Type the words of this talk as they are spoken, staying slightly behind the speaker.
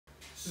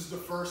This is the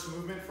first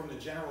movement from the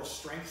general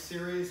strength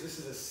series. This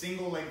is a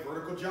single leg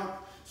vertical jump.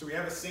 So we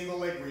have a single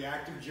leg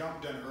reactive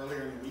jump done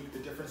earlier in the week, the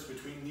difference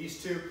between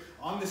these two.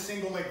 On the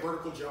single leg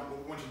vertical jump,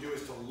 what we want to do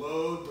is to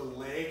load the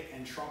leg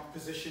and trunk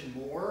position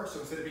more.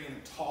 So instead of being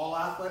a tall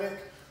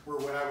athletic, we're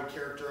what I would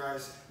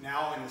characterize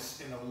now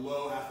in a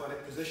low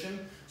athletic position.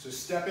 So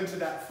step into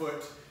that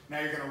foot. Now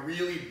you're gonna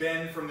really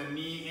bend from the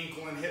knee,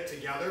 ankle, and hip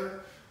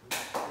together.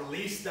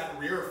 Release that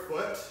rear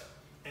foot,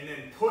 and then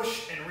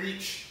push and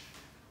reach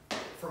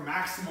for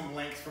maximum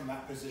length from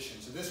that position.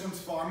 So this one's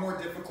far more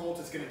difficult.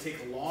 It's gonna take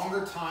a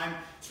longer time.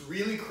 It's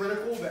really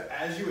critical that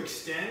as you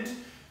extend,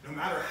 no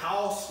matter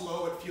how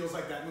slow it feels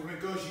like that movement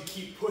goes, you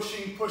keep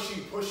pushing,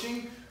 pushing,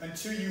 pushing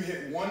until you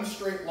hit one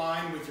straight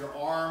line with your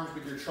arms,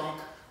 with your trunk,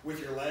 with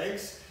your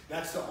legs.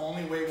 That's the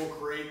only way we'll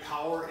create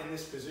power in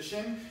this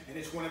position, and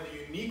it's one of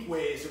the unique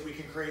ways that we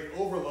can create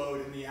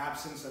overload in the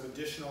absence of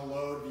additional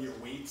load via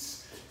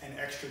weights and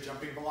extra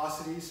jumping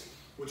velocities,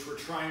 which we're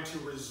trying to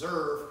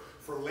reserve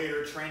for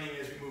later training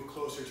as we move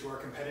closer to our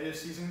competitive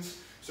seasons.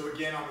 So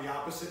again, on the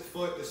opposite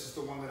foot, this is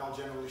the one that I'll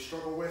generally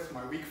struggle with,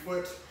 my weak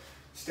foot.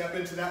 Step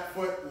into that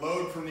foot,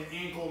 load from the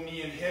ankle,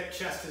 knee, and hip,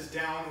 chest is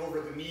down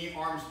over the knee,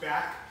 arms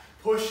back,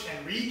 push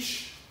and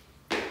reach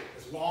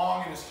as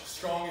long and as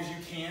strong as you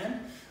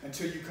can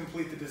until you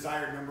complete the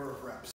desired number of reps.